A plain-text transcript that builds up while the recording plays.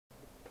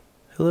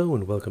Hello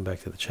and welcome back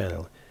to the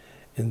channel.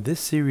 In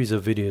this series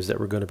of videos that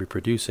we're going to be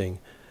producing,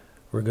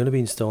 we're going to be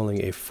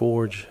installing a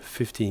Forge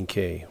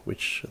 15K,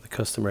 which the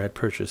customer had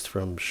purchased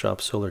from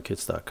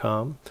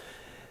shopsolarkits.com.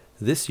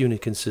 This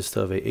unit consists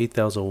of a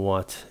 8,000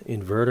 watt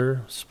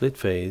inverter, split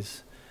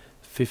phase,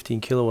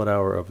 15 kilowatt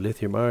hour of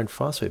lithium iron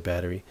phosphate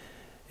battery,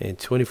 and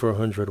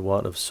 2400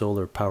 watt of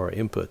solar power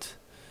input.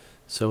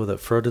 So without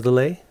further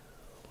delay,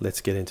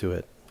 let's get into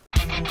it.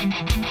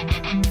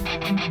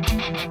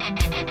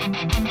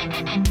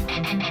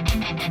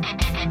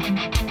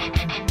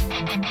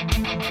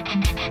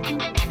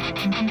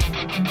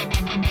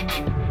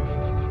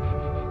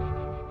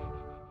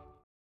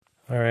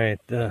 Alright,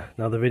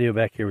 another video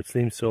back here with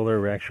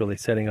SleemSolar. We're actually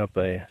setting up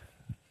a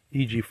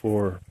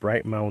EG4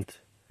 bright mount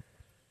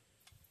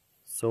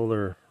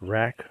solar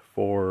rack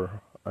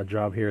for a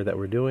job here that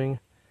we're doing,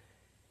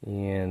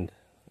 and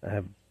I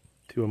have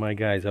two of my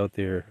guys out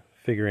there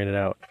figuring it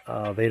out.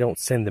 They don't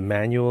send the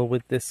manual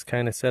with this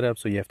kind of setup,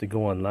 so you have to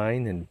go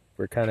online, and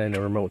we're kind of in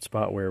a remote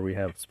spot where we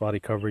have spotty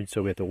coverage,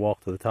 so we have to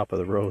walk to the top of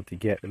the road to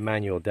get the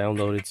manual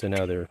downloaded. So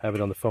now they have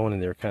it on the phone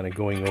and they're kind of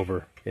going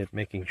over it,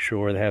 making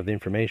sure they have the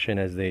information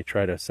as they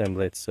try to assemble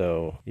it.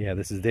 So yeah,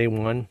 this is day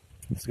one.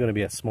 This is going to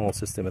be a small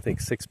system, I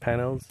think 6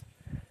 panels,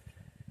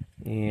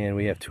 and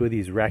we have 2 of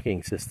these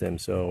racking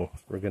systems, so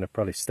we're going to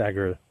probably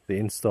stagger the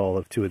install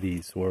of 2 of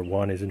these, where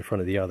one is in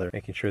front of the other,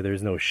 making sure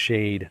there's no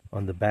shade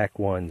on the back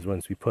ones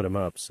once we put them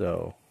up.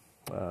 So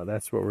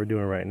that's what we're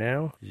doing right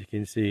now. As you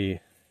can see,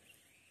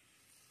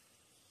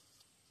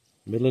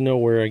 middle of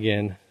nowhere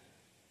again.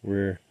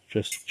 We're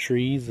just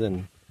trees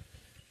and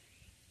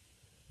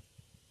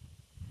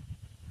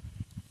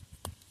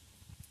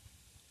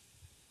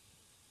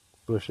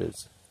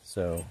bushes.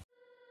 So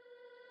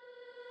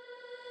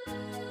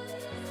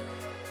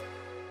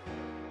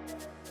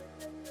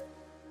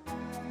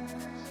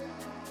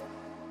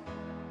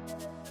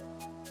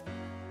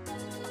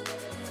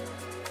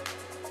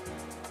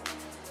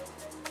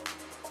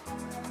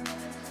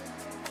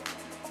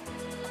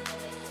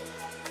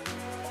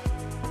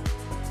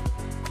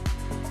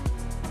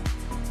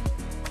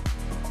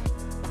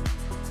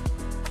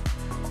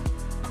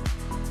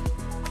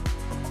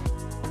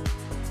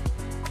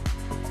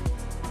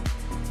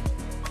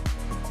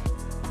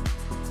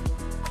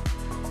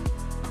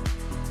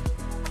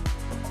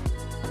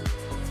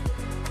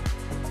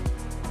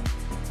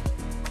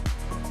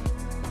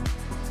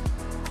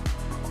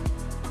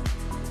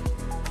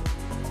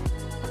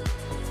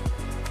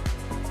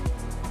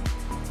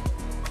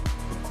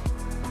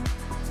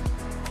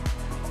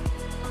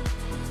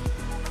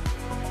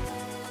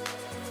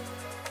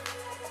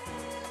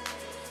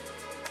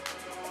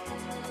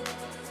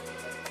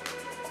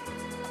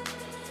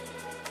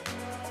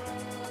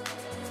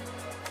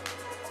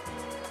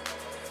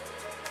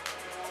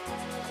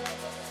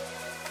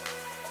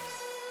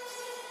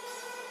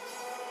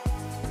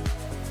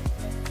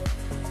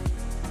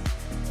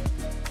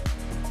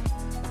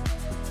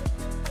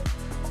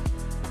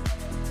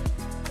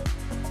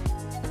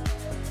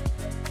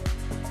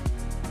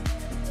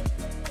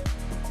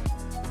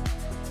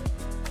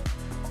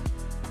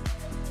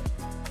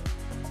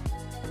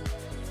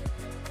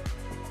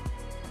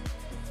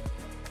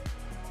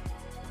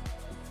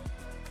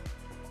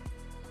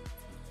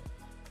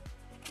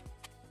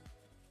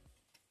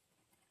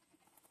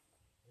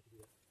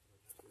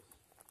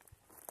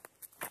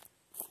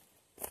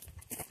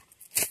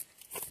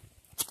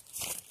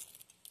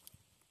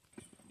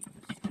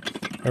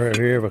alright,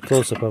 here we have a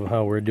close-up of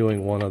how we're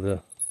doing one of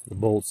the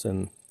bolts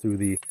and through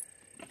the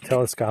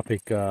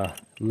telescopic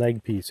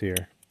leg piece here.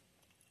 It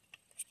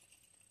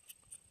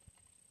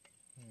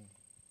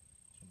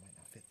might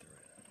not fit through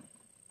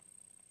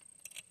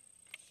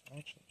it.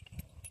 Actually,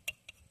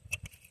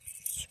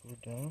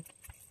 screwed down.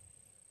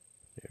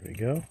 There we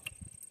go.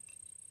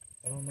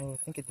 I don't know. I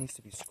think it needs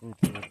to be screwed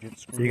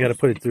through. You got to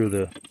put it through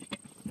the.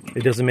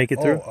 It doesn't make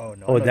it through. Oh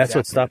no! Oh, that's exactly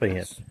what's stopping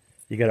it.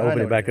 You got to open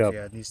it back up.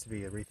 Yeah, it needs to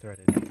be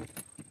rethreaded.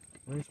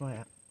 Where's my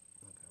app?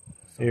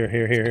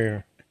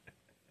 Here.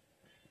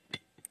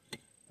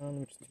 Let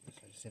me just do this.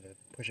 I just need to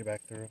push it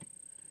back through.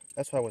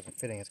 That's why it wasn't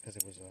fitting. It's because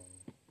it was.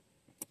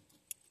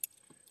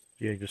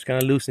 Yeah, just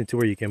kind of loosen it to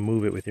where you can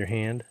move it with your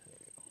hand.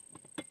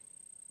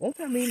 Won't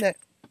that mean that?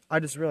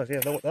 I just realized.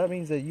 Yeah, that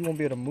means that you won't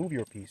be able to move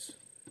your piece.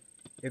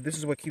 If this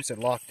is what keeps it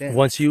locked in.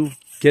 Once you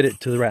get it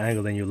to the right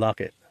angle, then you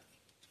lock it.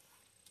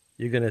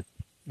 You're gonna.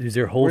 Is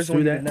there holes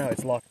through that? Now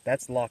it's locked.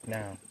 That's locked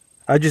now.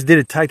 I just did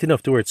it tight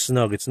enough to where it's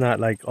snug. It's not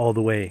like all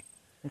the way.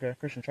 Okay,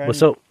 Christian, try. But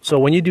so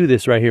when you do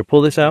this right here,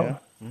 pull this out.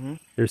 Yeah. Mm-hmm.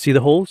 You see the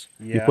holes?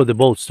 Yeah. You put the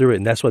bolts through it,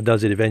 and that's what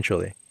does it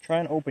eventually. Try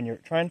and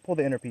pull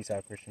the inner piece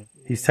out, Christian.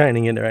 He's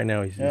tightening it right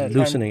now. He's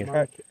loosening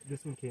it.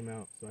 This one came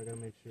out, so I gotta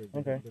make sure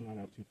they're not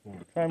out too far.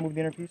 Try and move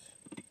the inner piece.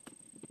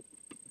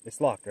 It's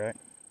locked, right?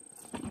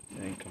 It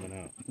ain't coming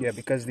out. Yeah,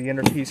 because the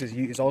inner piece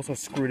is also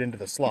screwed into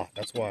the slot.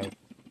 That's why.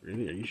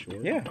 Really? Are you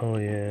sure? Yeah. Oh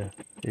yeah.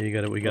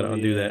 Yeah, we gotta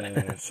undo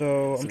that.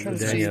 So I'm trying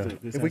to see yeah.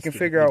 if we can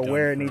figure out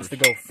where it needs to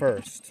go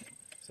first.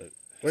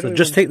 So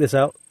just take this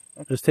out.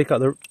 Just take out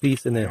the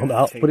piece and then hold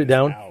out. Put it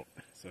down.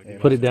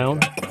 Put it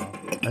down.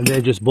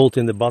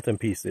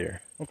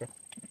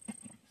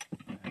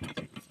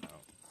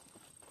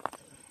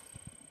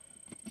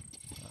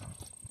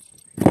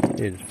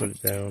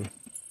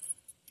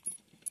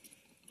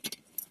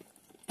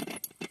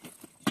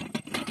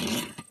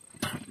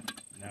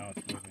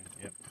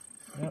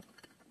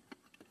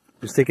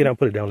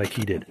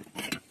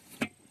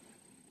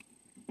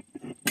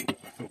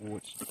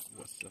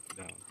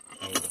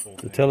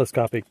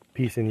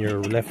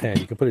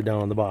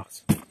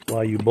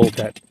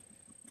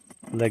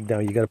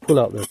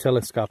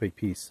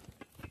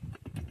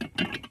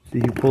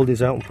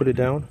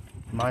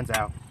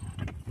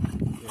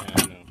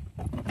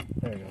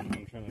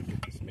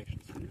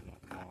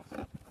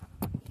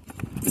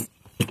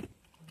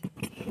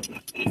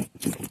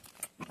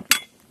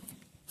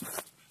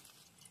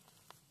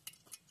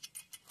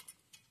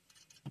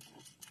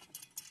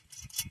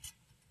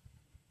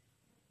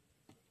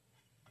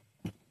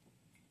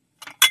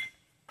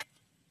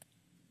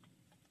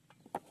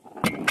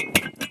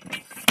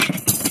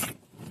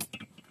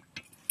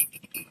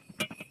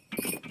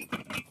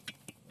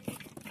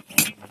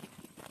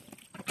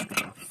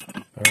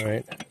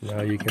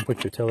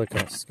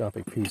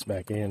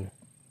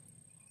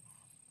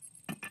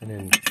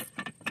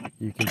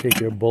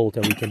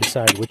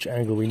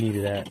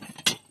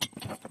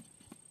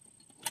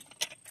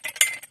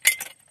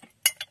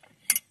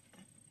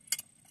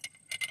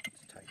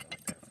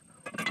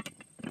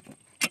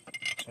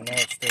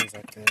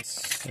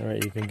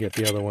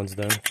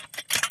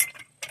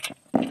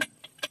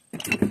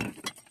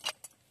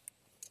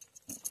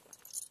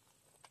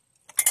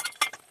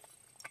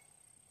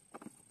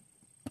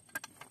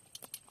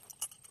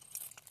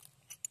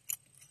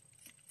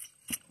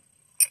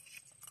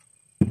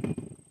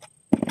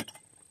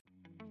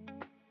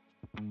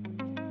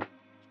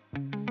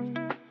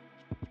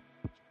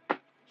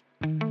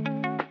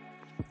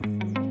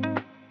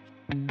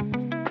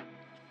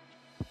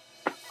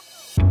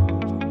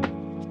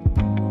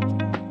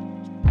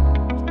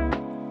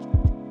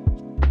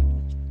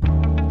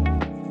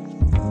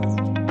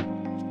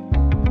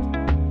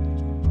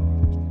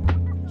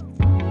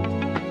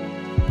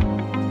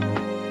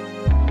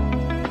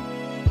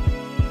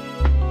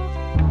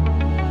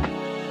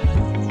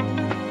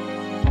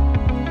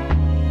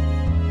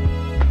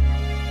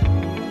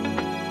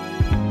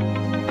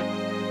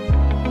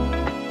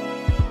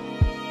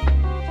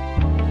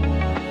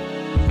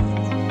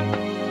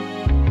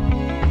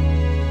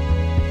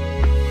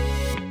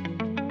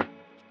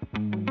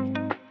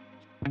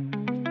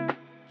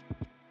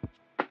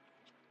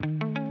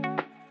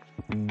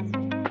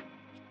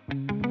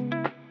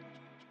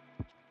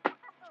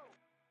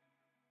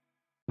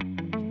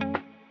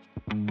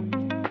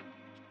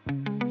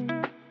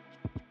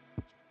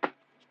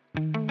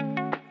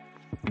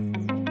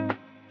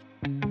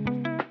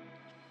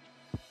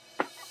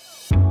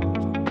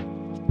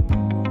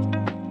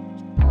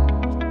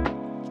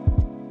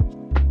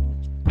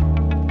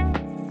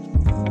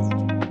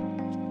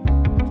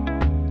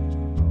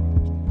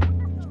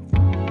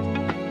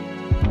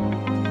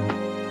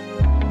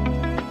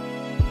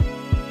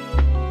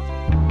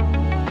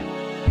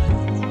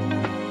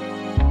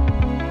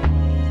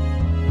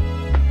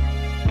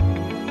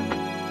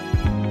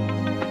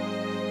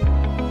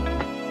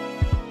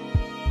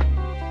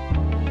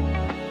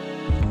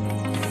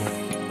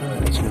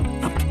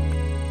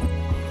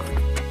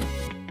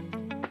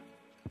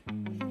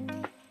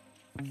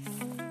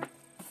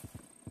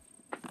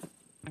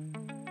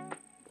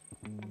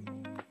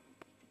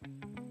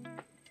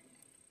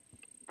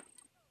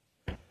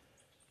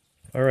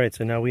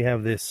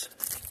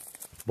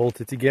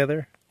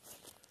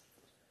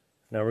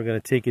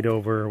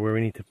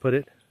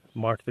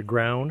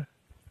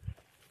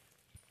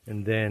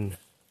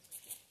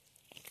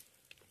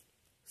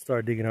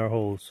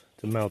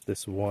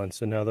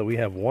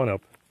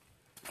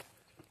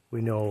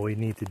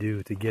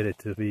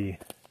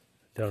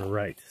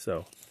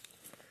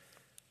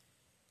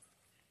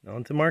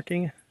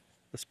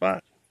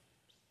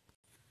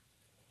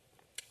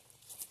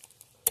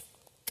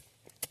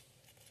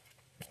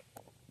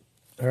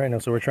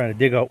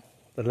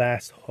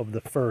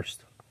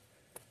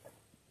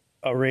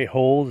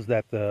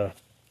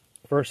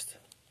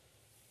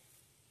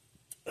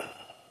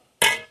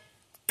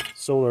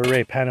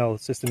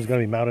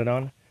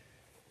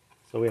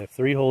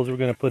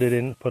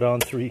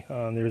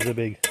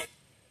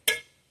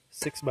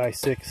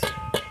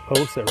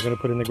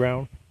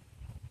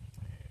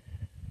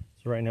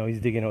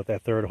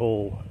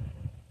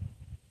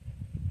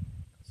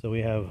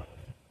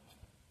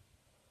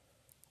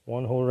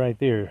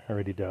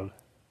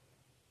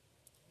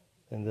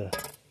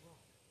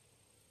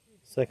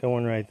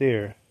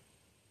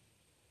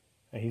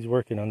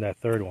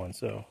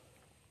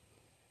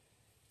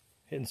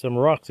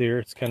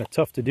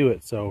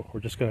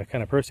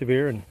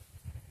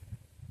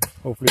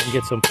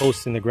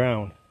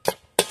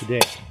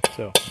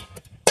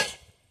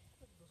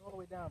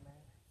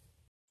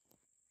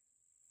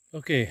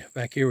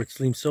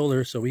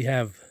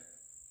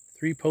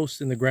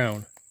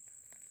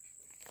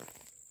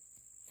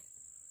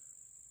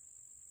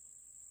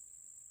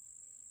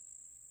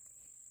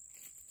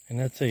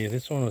 And I'll tell you,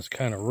 this one was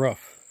kind of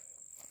rough.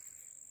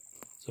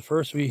 So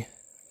first we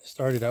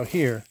started out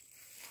here,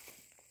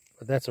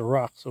 but that's a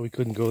rock, so we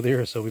couldn't go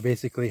there. So we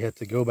basically had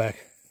to go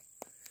back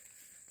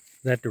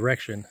that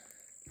direction.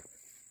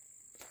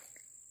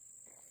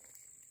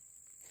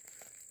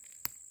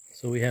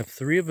 So we have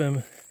 3 of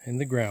them in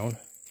the ground.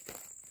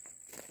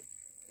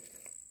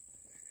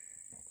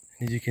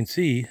 As you can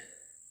see,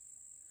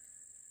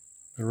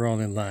 they're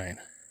all in line.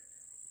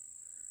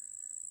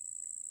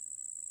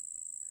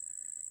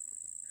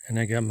 And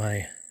I got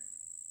my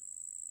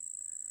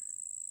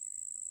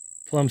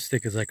plum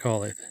stick, as I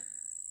call it.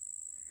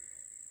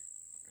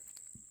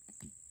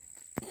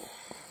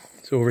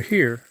 So over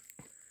here,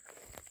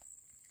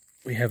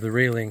 we have the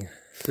railing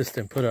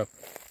system put up.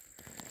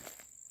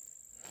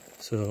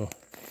 So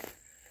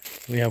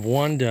we have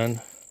one done.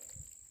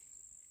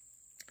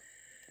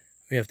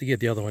 We have to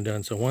get the other one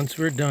done. So once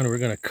we're done, we're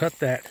going to cut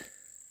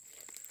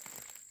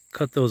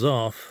those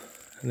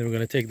off, and then we're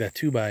going to take that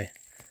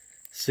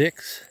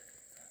 2x6.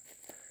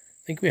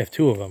 I think we have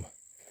 2 of them.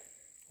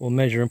 We'll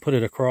measure and put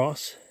it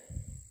across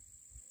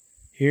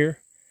here.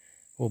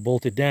 We'll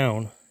bolt it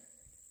down,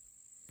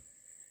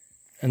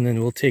 and then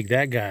we'll take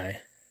that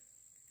guy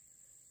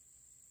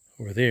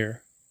over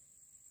there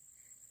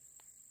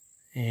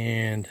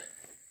and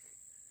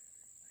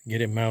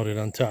get it mounted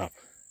on top.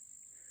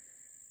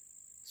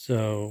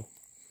 So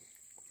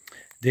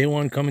day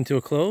 1 coming to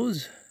a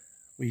close.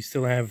 We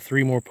still have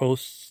 3 more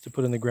posts to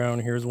put in the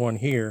ground. Here's one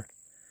here.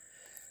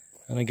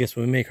 And I guess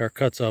when we make our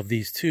cuts off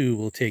these 2,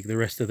 we'll take the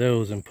rest of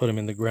those and put them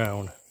in the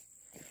ground.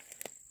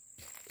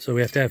 So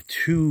we have to have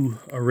 2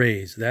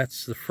 arrays.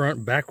 That's the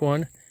front back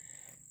one.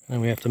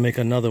 And we have to make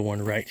another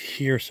one right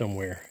here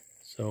somewhere,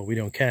 so we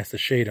don't cast a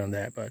shade on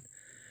that. But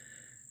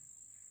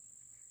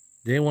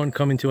day 1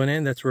 coming to an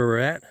end. That's where we're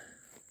at.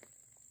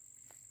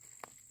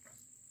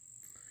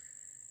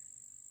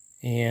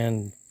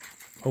 And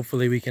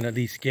hopefully we can at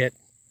least get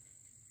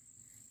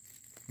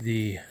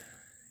the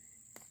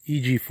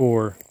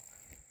EG4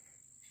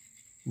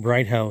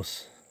 Bright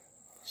House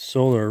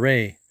solar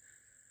array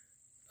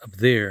up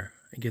there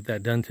and get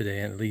that done today,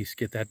 and at least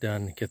get that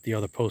done, get the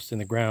other posts in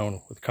the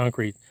ground with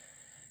concrete.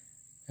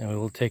 And we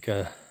will take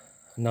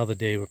another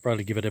day. We'll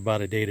probably give it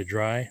about a day to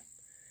dry,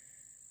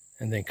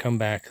 and then come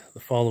back the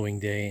following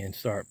day and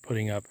start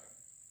putting up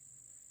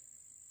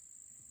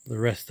the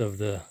rest of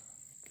the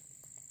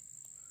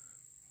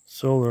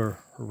solar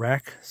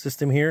rack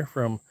system here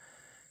from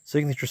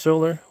Signature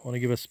Solar. I want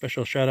to give a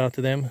special shout out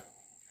to them.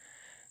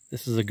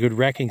 This is a good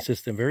racking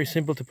system, very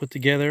simple to put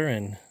together,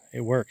 and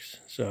it works.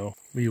 So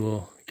we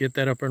will get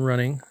that up and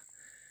running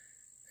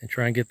and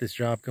try and get this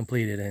job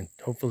completed, and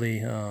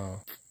hopefully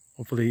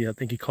I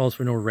think he calls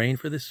for no rain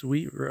for this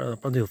week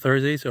up until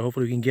Thursday, so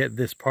hopefully we can get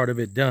this part of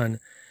it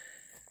done.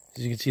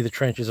 As you can see, the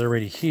trench is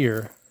already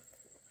here,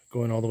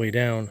 going all the way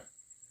down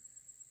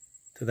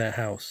to that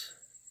house.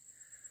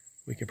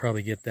 We can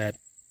probably get that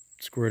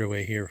squared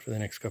away here for the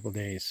next couple of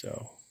days.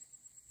 So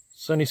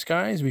sunny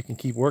skies, we can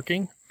keep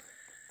working,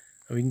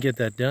 and we can get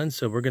that done.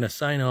 So we're going to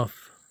sign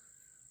off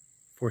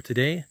for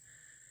today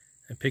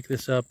and pick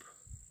this up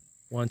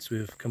once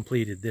we've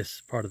completed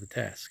this part of the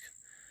task.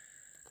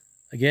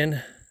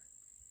 Again,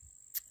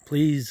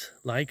 please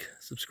like,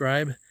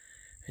 subscribe,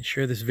 and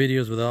share this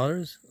videos with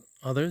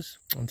others.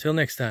 Until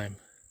next time,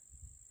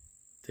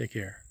 take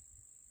care.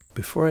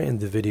 Before I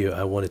end the video,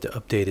 I wanted to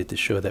update it to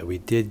show that we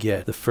did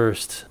get the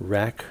first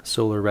rack,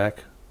 solar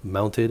rack,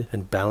 mounted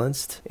and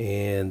balanced,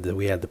 and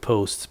we had the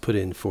posts put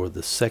in for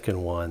the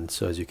second one.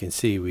 So as you can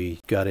see,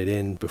 we got it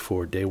in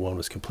before day 1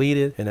 was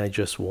completed, and I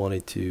just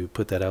wanted to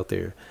put that out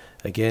there.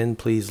 Again,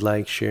 please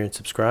like, share, and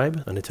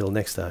subscribe. And until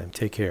next time,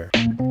 take care.